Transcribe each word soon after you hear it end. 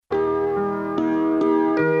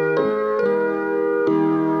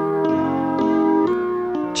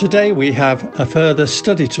Today we have a further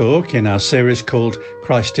study talk in our series called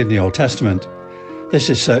Christ in the Old Testament. This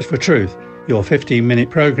is Search for Truth, your 15-minute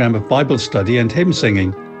programme of Bible study and hymn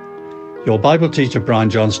singing. Your Bible teacher Brian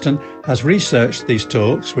Johnston has researched these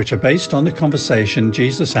talks, which are based on the conversation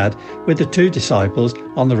Jesus had with the two disciples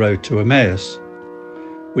on the road to Emmaus.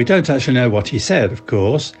 We don't actually know what he said, of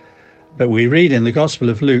course, but we read in the Gospel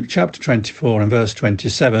of Luke chapter 24 and verse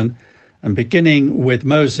 27, and beginning with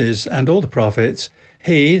Moses and all the prophets,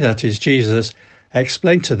 he, that is Jesus,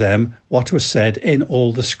 explained to them what was said in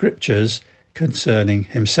all the scriptures concerning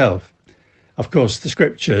himself. Of course, the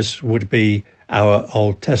scriptures would be our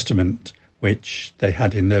Old Testament, which they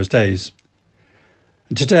had in those days.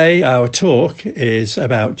 And today our talk is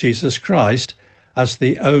about Jesus Christ as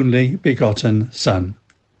the only begotten Son.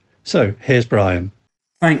 So here's Brian.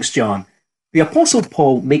 Thanks, John. The Apostle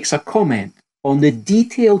Paul makes a comment on the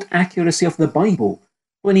detailed accuracy of the Bible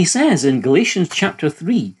when he says in Galatians chapter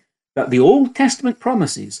 3 that the Old Testament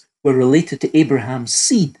promises were related to Abraham's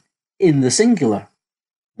seed in the singular.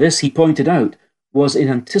 This, he pointed out, was in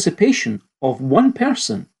anticipation of one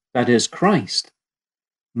person, that is, Christ.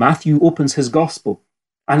 Matthew opens his Gospel,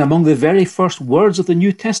 and among the very first words of the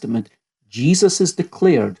New Testament, Jesus is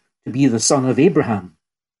declared to be the son of Abraham.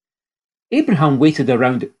 Abraham waited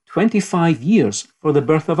around 25 years for the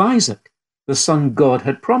birth of Isaac, the son God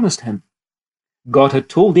had promised him. God had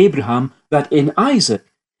told Abraham that in Isaac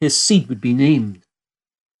his seed would be named.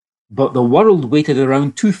 But the world waited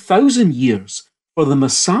around 2,000 years for the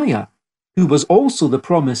Messiah, who was also the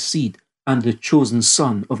promised seed and the chosen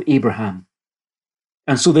son of Abraham.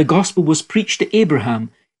 And so the gospel was preached to Abraham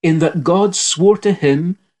in that God swore to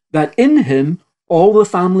him that in him all the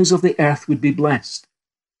families of the earth would be blessed.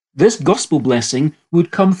 This gospel blessing would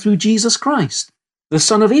come through Jesus Christ, the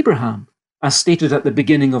son of Abraham, as stated at the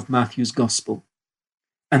beginning of Matthew's gospel.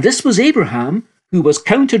 And this was Abraham, who was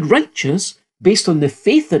counted righteous based on the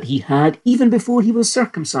faith that he had even before he was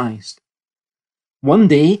circumcised. One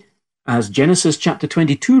day, as Genesis chapter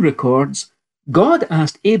 22 records, God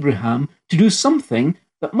asked Abraham to do something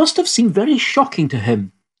that must have seemed very shocking to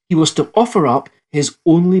him. He was to offer up his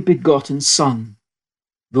only begotten son.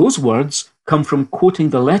 Those words come from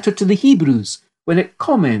quoting the letter to the Hebrews when it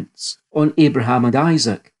comments on Abraham and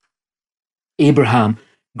Isaac. Abraham,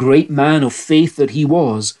 great man of faith that he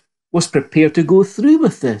was prepared to go through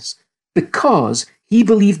with this because he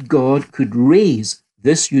believed God could raise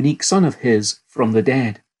this unique son of his from the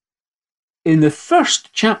dead. In the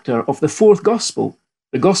first chapter of the fourth gospel,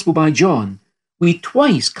 the Gospel by John, we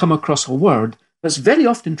twice come across a word that's very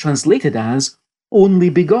often translated as only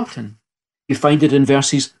begotten. You find it in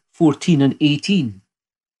verses 14 and 18.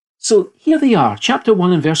 So here they are, chapter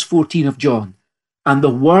 1 and verse 14 of John. And the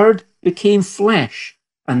Word became flesh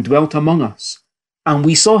and dwelt among us. And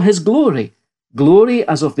we saw his glory, glory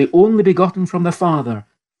as of the only begotten from the Father,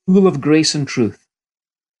 full of grace and truth.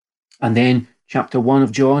 And then chapter 1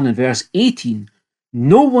 of John and verse 18,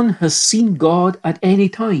 no one has seen God at any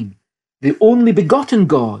time. The only begotten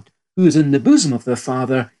God, who is in the bosom of the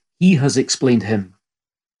Father, he has explained him.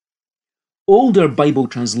 Older Bible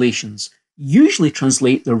translations usually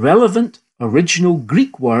translate the relevant original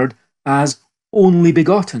Greek word as only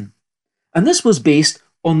begotten. And this was based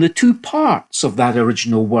on the two parts of that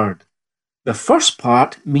original word. The first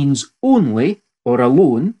part means only or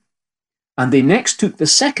alone, and they next took the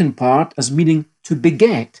second part as meaning to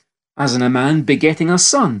beget, as in a man begetting a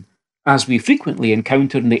son, as we frequently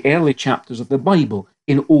encounter in the early chapters of the Bible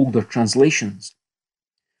in older translations.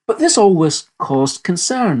 But this always caused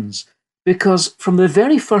concerns, because from the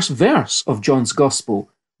very first verse of John's Gospel,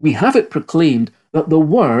 we have it proclaimed that the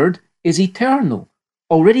Word is eternal,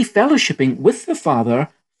 already fellowshipping with the Father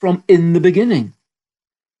from in the beginning.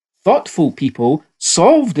 Thoughtful people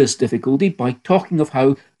solved this difficulty by talking of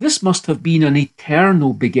how this must have been an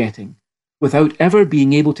eternal begetting, without ever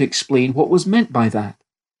being able to explain what was meant by that.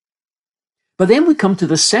 But then we come to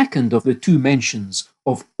the second of the two mentions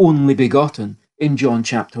of only begotten in John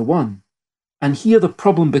chapter 1. And here the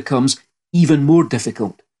problem becomes even more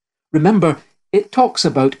difficult. Remember, it talks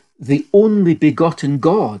about the only begotten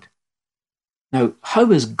God. Now,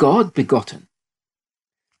 how is God begotten?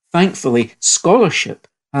 Thankfully, scholarship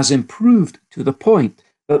has improved to the point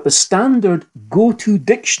that the standard go-to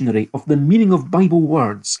dictionary of the meaning of Bible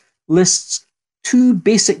words lists two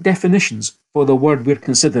basic definitions for the word we're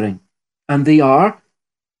considering, and they are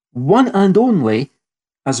one and only,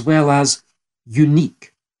 as well as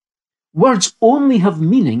unique. Words only have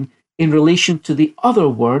meaning in relation to the other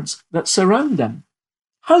words that surround them.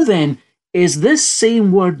 How then is this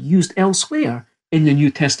same word used elsewhere in the New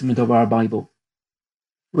Testament of our Bible?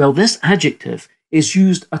 Well, this adjective is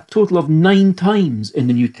used a total of 9 times in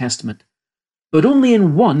the New Testament, but only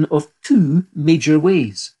in one of 2 major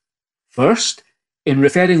ways. First, in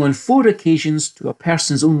referring on 4 occasions to a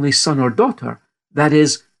person's only son or daughter, that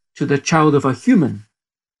is, to the child of a human.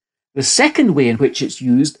 The second way in which it's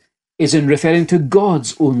used is in referring to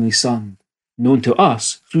God's only Son, known to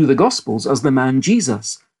us through the Gospels as the man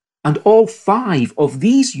Jesus, and all 5 of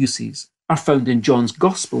these uses are found in John's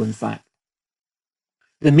Gospel, in fact.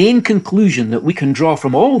 The main conclusion that we can draw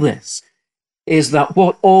from all this is that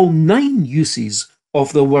what all 9 uses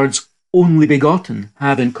of the words only begotten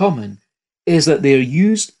have in common is that they are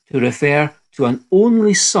used to refer to an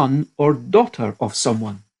only son or daughter of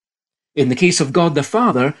someone. In the case of God the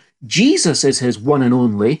Father, Jesus is his one and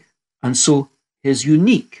only, and so his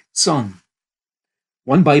unique Son.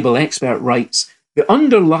 One Bible expert writes, the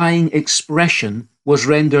underlying expression was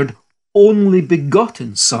rendered only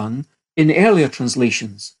begotten Son in earlier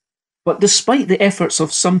translations, but despite the efforts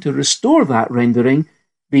of some to restore that rendering,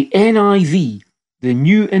 the NIV, the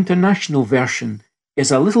New International Version,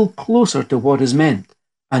 is a little closer to what is meant,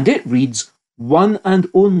 and it reads one and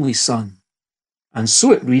only Son. And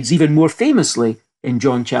so it reads even more famously in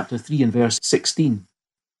John chapter 3 and verse 16.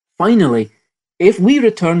 Finally, if we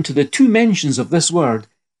return to the 2 mentions of this word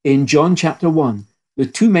in John chapter 1, the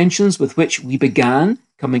 2 mentions with which we began,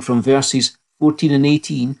 coming from verses 14 and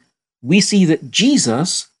 18, we see that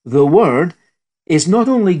Jesus, the Word, is not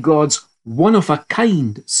only God's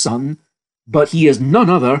one-of-a-kind Son, but he is none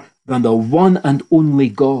other than the one and only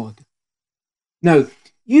God. Now,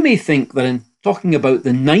 you may think that in talking about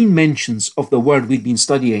the 9 mentions of the word we've been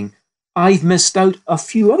studying, I've missed out a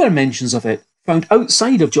few other mentions of it found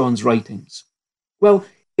outside of John's writings. Well,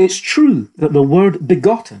 it's true that the word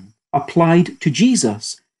begotten, applied to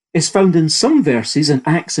Jesus, is found in some verses in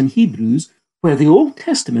Acts and Hebrews where the Old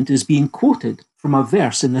Testament is being quoted from a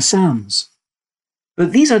verse in the Psalms.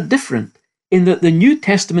 But these are different in that the New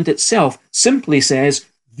Testament itself simply says,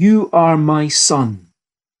 "You are my son."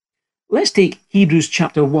 Let's take Hebrews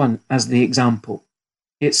chapter 1 as the example.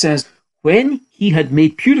 It says, when he had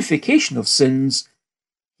made purification of sins,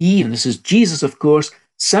 he, and this is Jesus of course,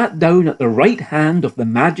 sat down at the right hand of the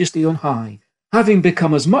Majesty on high, having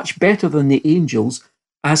become as much better than the angels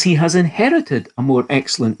as he has inherited a more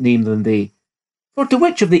excellent name than they. For to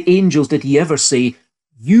which of the angels did he ever say,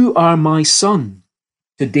 "You are my son,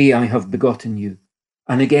 today I have begotten you"?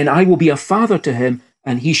 And again, "I will be a father to him,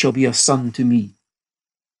 and he shall be a son to me."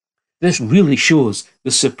 This really shows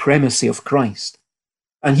the supremacy of Christ.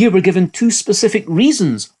 And here we're given 2 specific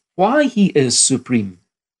reasons why he is supreme.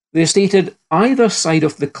 They're stated either side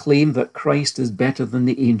of the claim that Christ is better than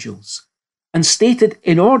the angels, and stated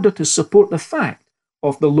in order to support the fact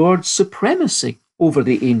of the Lord's supremacy over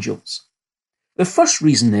the angels. The first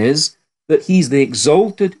reason is that he's the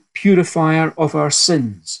exalted purifier of our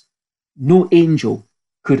sins. No angel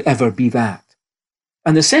could ever be that.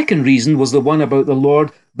 And the second reason was the one about the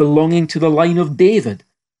Lord belonging to the line of David.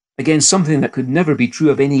 Again, something that could never be true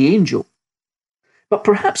of any angel. But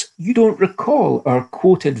perhaps you don't recall our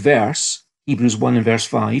quoted verse, Hebrews 1 and verse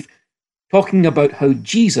 5, talking about how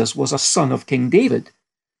Jesus was a son of King David.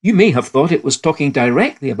 You may have thought it was talking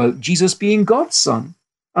directly about Jesus being God's son.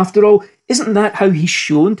 After all, isn't that how he's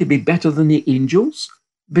shown to be better than the angels?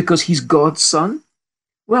 Because he's God's son?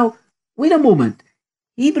 Well, wait a moment.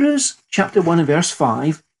 Hebrews chapter 1 and verse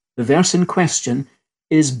 5, the verse in question,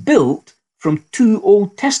 is built from 2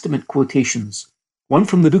 Old Testament quotations, one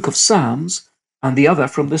from the book of Psalms and the other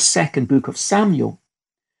from the 2nd book of Samuel.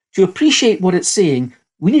 To appreciate what it's saying,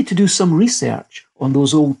 we need to do some research on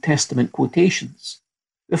those Old Testament quotations.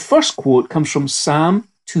 The first quote comes from Psalm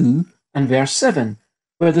 2 and verse 7,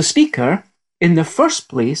 where the speaker, in the first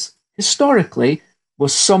place, historically,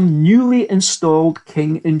 was some newly installed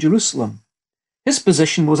king in Jerusalem. His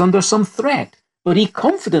position was under some threat, but he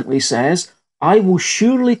confidently says, "I will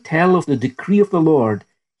surely tell of the decree of the Lord.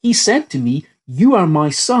 He said to me, 'You are my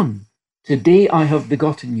son. Today I have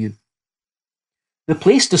begotten you.'" The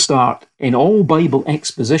place to start in all Bible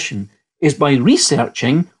exposition is by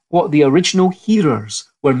researching what the original hearers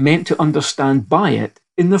were meant to understand by it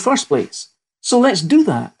in the first place. So let's do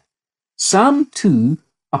that. Psalm 2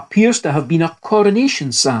 appears to have been a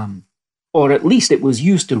coronation psalm, or at least it was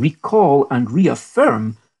used to recall and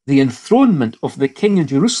reaffirm the enthronement of the king in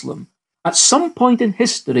Jerusalem at some point in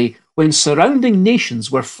history when surrounding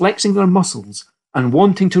nations were flexing their muscles and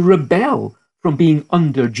wanting to rebel from being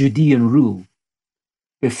under Judean rule.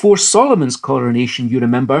 Before Solomon's coronation, you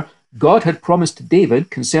remember, God had promised to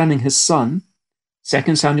David concerning his son,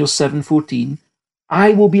 2 Samuel 7:14,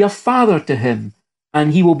 "I will be a father to him,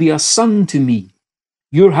 and he will be a son to me.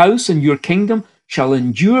 Your house and your kingdom shall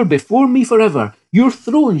endure before me forever. Your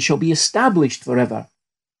throne shall be established forever.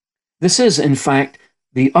 This is, in fact,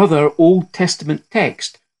 the other Old Testament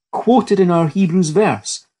text quoted in our Hebrews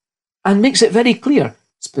verse, and makes it very clear,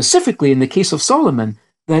 specifically in the case of Solomon,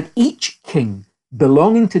 that each king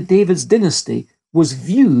belonging to David's dynasty was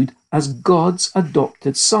viewed as God's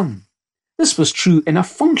adopted son. This was true in a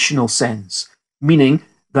functional sense, meaning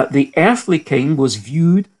that the earthly king was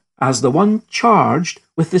viewed as the one charged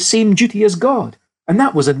with the same duty as God, and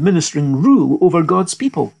that was administering rule over God's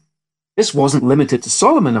people. This wasn't limited to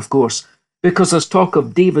Solomon, of course, because there's talk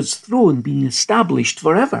of David's throne being established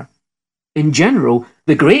forever. In general,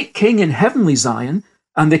 the great king in heavenly Zion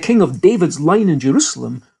and the king of David's line in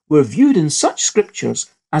Jerusalem were viewed in such scriptures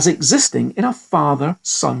as existing in a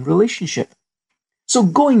father-son relationship. So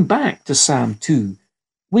going back to Psalm 2,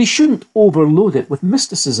 we shouldn't overload it with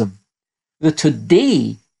mysticism. The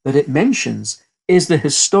today that it mentions is the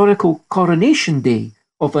historical coronation day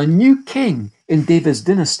of a new king in David's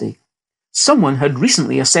dynasty. Someone had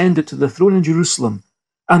recently ascended to the throne in Jerusalem,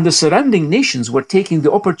 and the surrounding nations were taking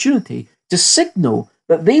the opportunity to signal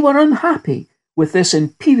that they were unhappy with this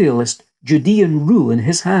imperialist Judean rule in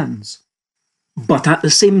his hands. But at the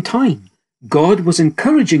same time, God was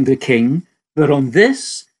encouraging the king that on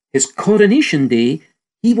this, his coronation day,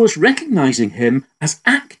 he was recognizing him as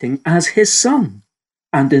acting as his son,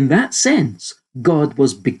 and in that sense, God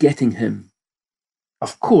was begetting him.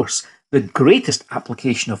 Of course, the greatest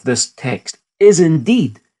application of this text is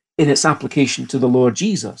indeed in its application to the Lord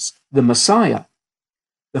Jesus, the Messiah.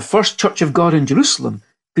 The first Church of God in Jerusalem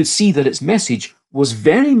could see that its message was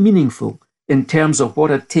very meaningful in terms of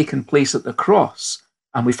what had taken place at the cross,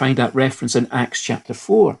 and we find that reference in Acts chapter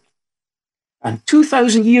 4. And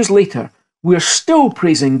 2,000 years later, we're still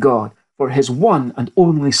praising God for his one and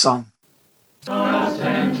only Son. God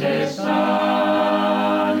sent his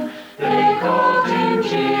Son, they called him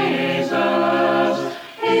Jesus.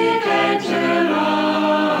 He came to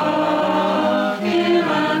love, heal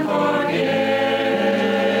and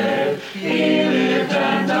forgive. He lived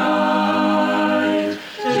and died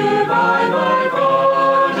to buy my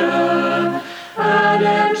pardon. An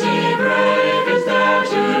empty grave is there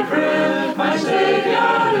to prove my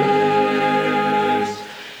Savior lives.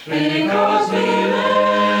 Because he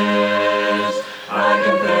lives, I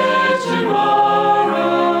can face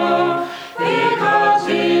tomorrow. Because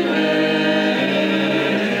he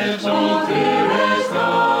lives, all fear is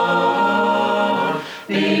gone.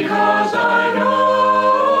 Because I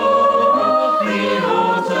know he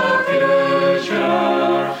holds the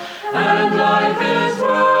future, and life is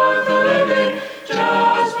worth the living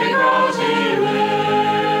just because he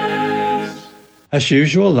lives. As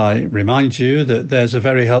usual, I remind you that there's a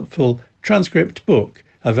very helpful transcript book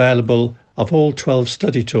available of all 12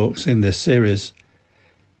 study talks in this series.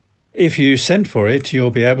 If you send for it,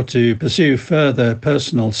 you'll be able to pursue further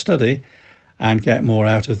personal study and get more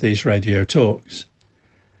out of these radio talks.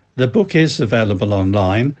 The book is available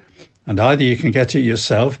online, and either you can get it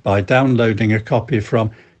yourself by downloading a copy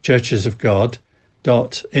from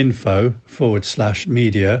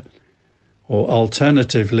churchesofgod.info/media, or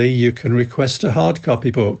alternatively you can request a hard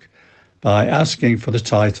copy book by asking for the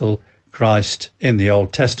title Christ in the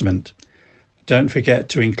Old Testament. Don't forget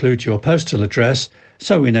to include your postal address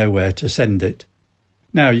so we know where to send it.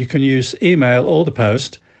 Now you can use email or the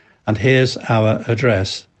post, and here's our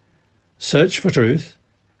address. Search for Truth,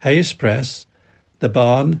 Hayes Press, The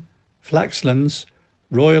Barn, Flaxlands,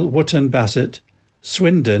 Royal Wootton Bassett,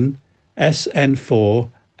 Swindon, SN4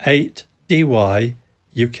 8DY,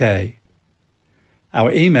 UK.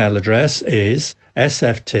 Our email address is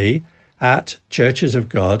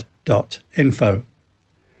sft@churchesofgod.info.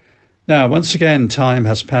 Now, once again, time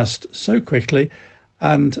has passed so quickly,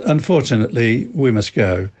 and unfortunately we must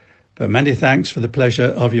go. But many thanks for the pleasure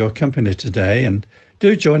of your company today, and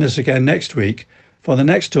do join us again next week for the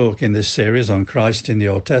next talk in this series on Christ in the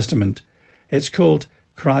Old Testament. It's called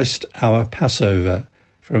Christ Our Passover,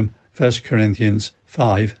 from 1 Corinthians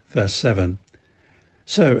 5, verse 7.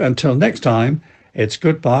 So until next time, it's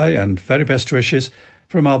goodbye and very best wishes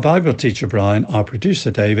from our Bible teacher Brian, our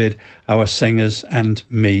producer David, our singers, and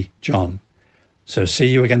me, John. So see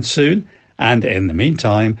you again soon, and in the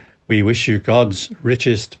meantime, we wish you God's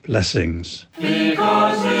richest blessings.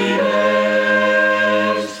 Because he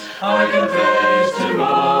lives, I can